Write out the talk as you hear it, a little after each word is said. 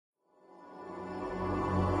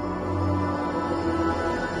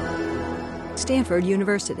Stanford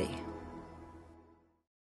University.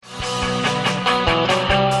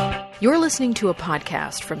 You're listening to a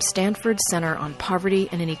podcast from Stanford Center on Poverty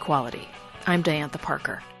and Inequality. I'm Diantha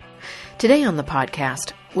Parker. Today on the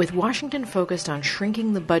podcast, with Washington focused on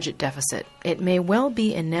shrinking the budget deficit, it may well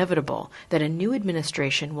be inevitable that a new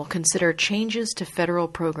administration will consider changes to federal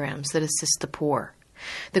programs that assist the poor.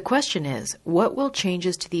 The question is, what will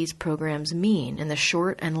changes to these programs mean in the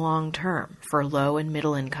short and long term for low and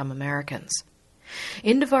middle income Americans?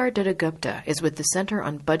 Indivar Dutta-Gupta is with the Center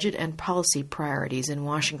on Budget and Policy Priorities in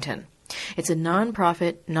Washington. It's a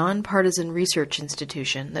nonprofit, nonpartisan research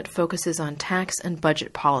institution that focuses on tax and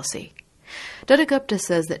budget policy. Dutta-Gupta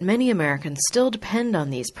says that many Americans still depend on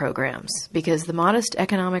these programs because the modest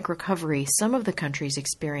economic recovery some of the country's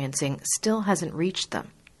experiencing still hasn't reached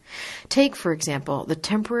them. Take, for example, the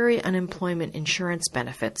temporary unemployment insurance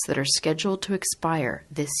benefits that are scheduled to expire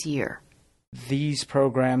this year. These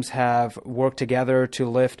programs have worked together to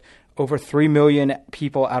lift over 3 million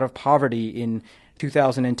people out of poverty in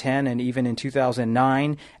 2010 and even in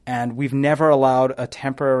 2009, and we've never allowed a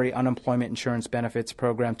temporary unemployment insurance benefits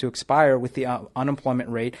program to expire with the unemployment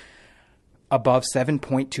rate above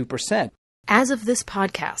 7.2%. As of this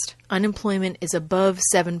podcast, unemployment is above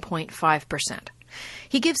 7.5%.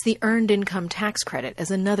 He gives the Earned Income Tax Credit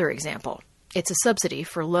as another example. It's a subsidy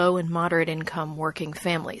for low and moderate income working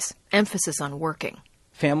families, emphasis on working.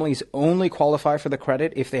 Families only qualify for the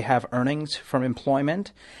credit if they have earnings from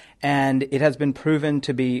employment, and it has been proven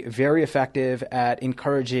to be very effective at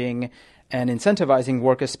encouraging and incentivizing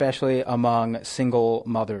work, especially among single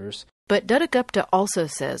mothers. But Dutta-Gupta also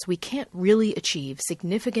says we can't really achieve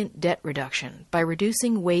significant debt reduction by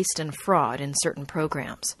reducing waste and fraud in certain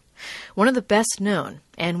programs. One of the best known,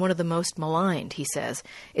 and one of the most maligned, he says,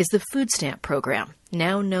 is the food stamp program,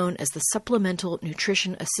 now known as the Supplemental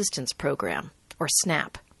Nutrition Assistance Program, or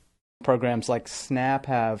SNAP. Programs like SNAP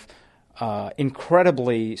have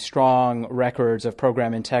incredibly strong records of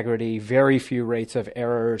program integrity, very few rates of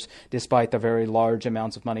errors, despite the very large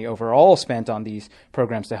amounts of money overall spent on these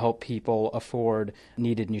programs to help people afford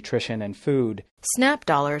needed nutrition and food. SNAP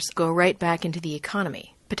dollars go right back into the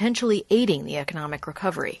economy, potentially aiding the economic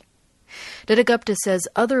recovery. Dutta-Gupta says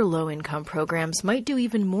other low-income programs might do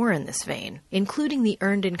even more in this vein, including the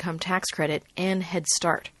Earned Income Tax Credit and Head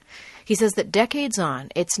Start. He says that decades on,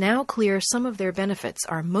 it's now clear some of their benefits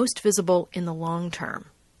are most visible in the long term.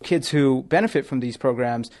 Kids who benefit from these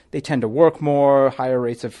programs, they tend to work more, higher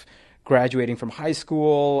rates of graduating from high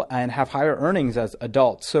school, and have higher earnings as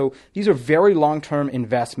adults. So these are very long-term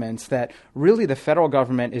investments that really the federal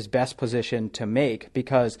government is best positioned to make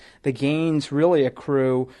because the gains really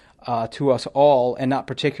accrue to us all and not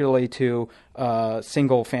particularly to a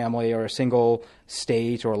single family or a single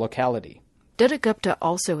state or locality. Dutta-Gupta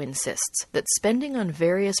also insists that spending on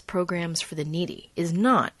various programs for the needy is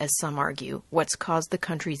not, as some argue, what's caused the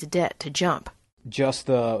country's debt to jump. Just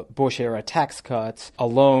the Bush-era tax cuts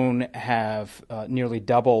alone have nearly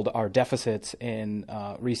doubled our deficits in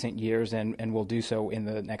recent years and will do so in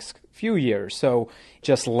the next few years. So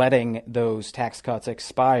just letting those tax cuts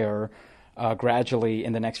expire gradually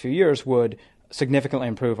in the next few years would significantly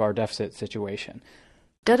improve our deficit situation.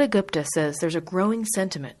 Dutta-Gupta says there's a growing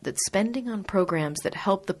sentiment that spending on programs that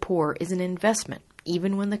help the poor is an investment,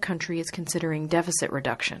 even when the country is considering deficit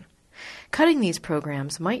reduction. Cutting these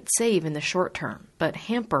programs might save in the short term, but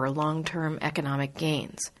hamper long-term economic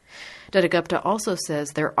gains. Dutta-Gupta also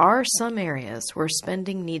says there are some areas where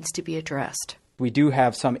spending needs to be addressed. We do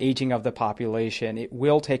have some aging of the population. It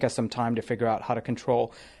will take us some time to figure out how to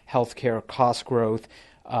control healthcare cost growth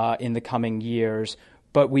in the coming years.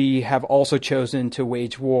 But we have also chosen to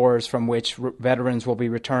wage wars from which veterans will be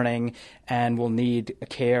returning and will need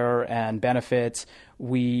care and benefits.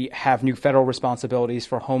 We have new federal responsibilities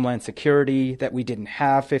for Homeland Security that we didn't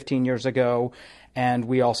have 15 years ago. And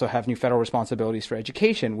we also have new federal responsibilities for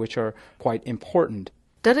education, which are quite important.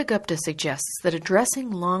 Dutta-Gupta suggests that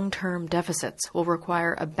addressing long-term deficits will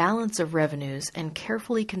require a balance of revenues and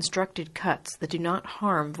carefully constructed cuts that do not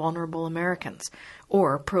harm vulnerable Americans,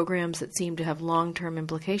 or programs that seem to have long-term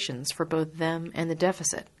implications for both them and the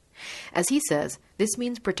deficit. As he says, this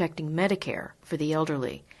means protecting Medicare for the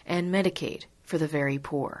elderly and Medicaid for the very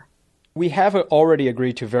poor. We have already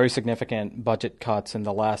agreed to very significant budget cuts in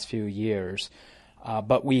the last few years,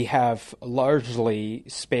 but we have largely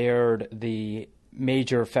spared the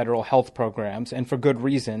major federal health programs, and for good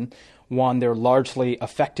reason. One, they're largely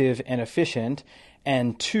effective and efficient,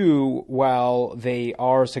 and two, while they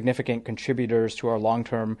are significant contributors to our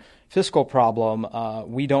long-term fiscal problem,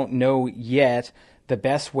 we don't know yet the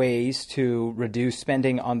best ways to reduce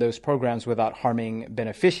spending on those programs without harming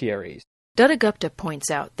beneficiaries. Dutta-Gupta points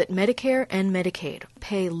out that Medicare and Medicaid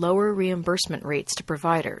pay lower reimbursement rates to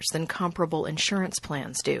providers than comparable insurance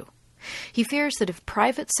plans do. He fears that if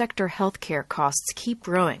private sector healthcare costs keep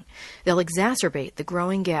growing, they'll exacerbate the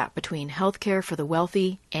growing gap between healthcare for the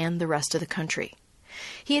wealthy and the rest of the country.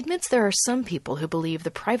 He admits there are some people who believe the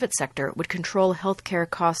private sector would control healthcare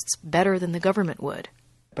costs better than the government would.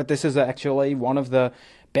 But this is actually one of the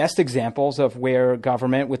best examples of where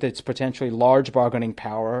government, with its potentially large bargaining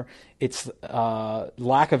power, its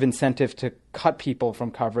lack of incentive to cut people from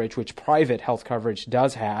coverage, which private health coverage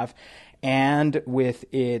does have, and with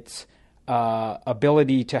its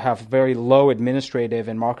ability to have very low administrative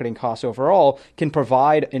and marketing costs overall, can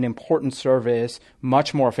provide an important service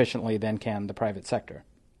much more efficiently than can the private sector.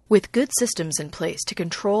 With good systems in place to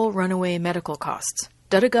control runaway medical costs,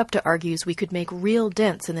 Dutta-Gupta argues we could make real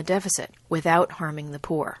dents in the deficit without harming the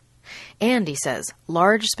poor. And, he says,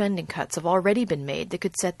 large spending cuts have already been made that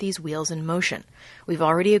could set these wheels in motion. We've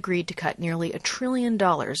already agreed to cut nearly $1 trillion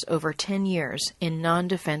over 10 years in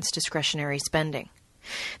non-defense discretionary spending.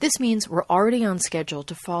 This means we're already on schedule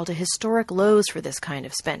to fall to historic lows for this kind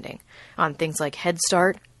of spending, on things like Head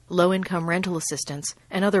Start, low-income rental assistance,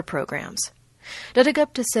 and other programs.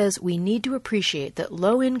 Dutta-Gupta says we need to appreciate that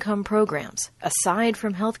low-income programs, aside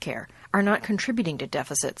from healthcare, are not contributing to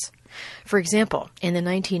deficits. For example, in the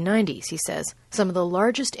 1990s, he says, some of the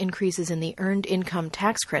largest increases in the Earned Income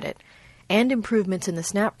Tax Credit and improvements in the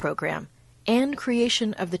SNAP program and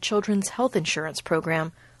creation of the Children's Health Insurance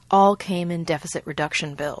Program all came in deficit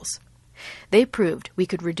reduction bills. They proved we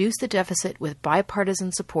could reduce the deficit with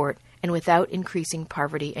bipartisan support and without increasing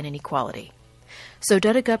poverty and inequality. So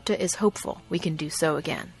Dutta-Gupta is hopeful we can do so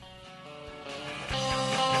again.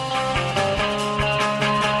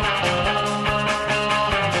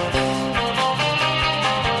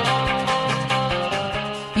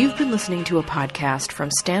 You've been listening to a podcast from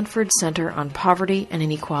Stanford Center on Poverty and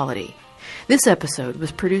Inequality. This episode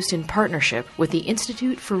was produced in partnership with the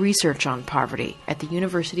Institute for Research on Poverty at the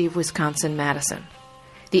University of Wisconsin-Madison.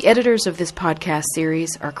 The editors of this podcast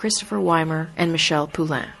series are Christopher Weimer and Michelle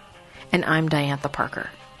Poulin. And I'm Diantha Parker.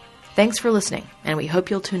 Thanks for listening, and we hope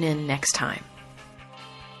you'll tune in next time.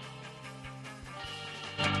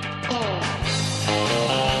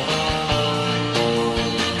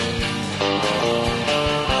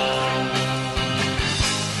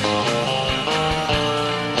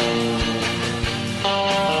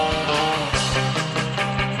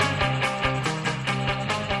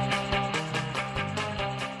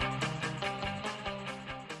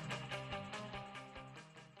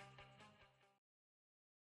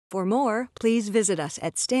 For more, please visit us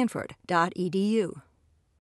at stanford.edu.